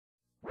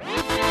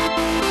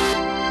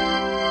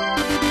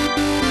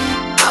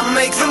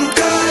make them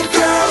good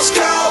girls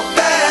go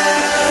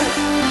bad.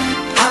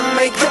 I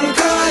make them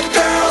good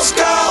girls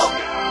go.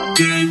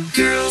 Good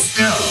girls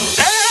go.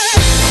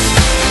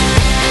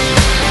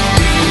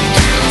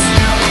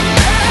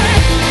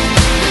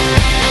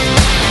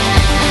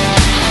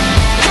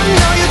 I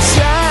know you're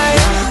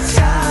tired.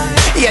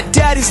 Yeah,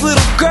 daddy's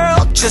little girl,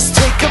 just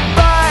take a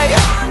bite.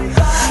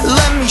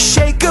 Let me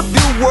shake up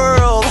your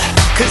world,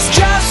 'cause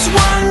just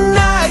one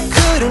night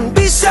couldn't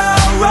be so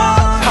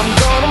wrong. I'm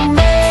gonna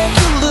make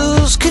you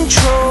lose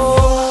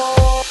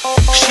control.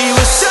 She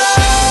was so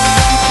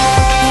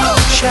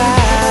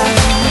shy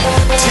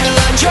till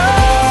I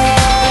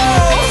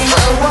drove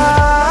her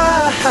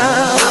wild.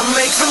 I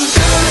make them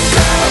good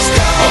girls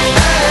go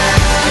bad.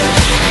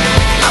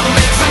 I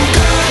make them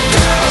good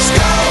girls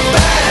go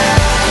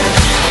bad.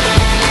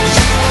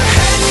 You were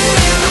hanging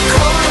in the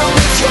corner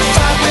with your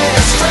 5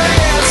 best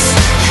friends.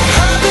 You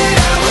heard that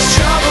I was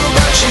trouble,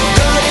 but you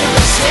got in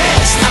the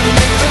sense. I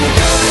make them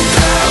good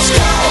girls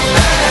go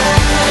bad.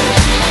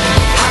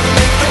 I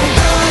make them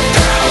good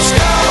girls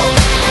go.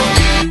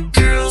 Good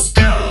girls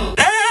go.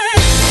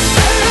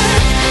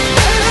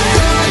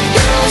 Good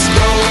girls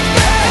go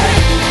bad.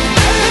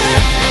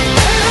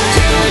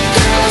 Good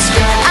girls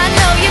go. I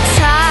know you're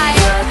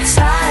tired.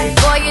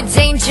 Boy, you're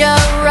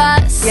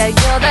dangerous. Yeah,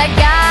 you're that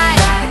guy.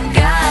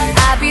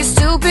 I'd be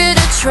stupid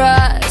to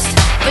trust,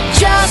 but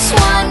just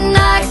one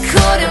night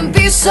couldn't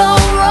be so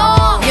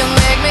wrong. You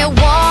make me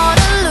want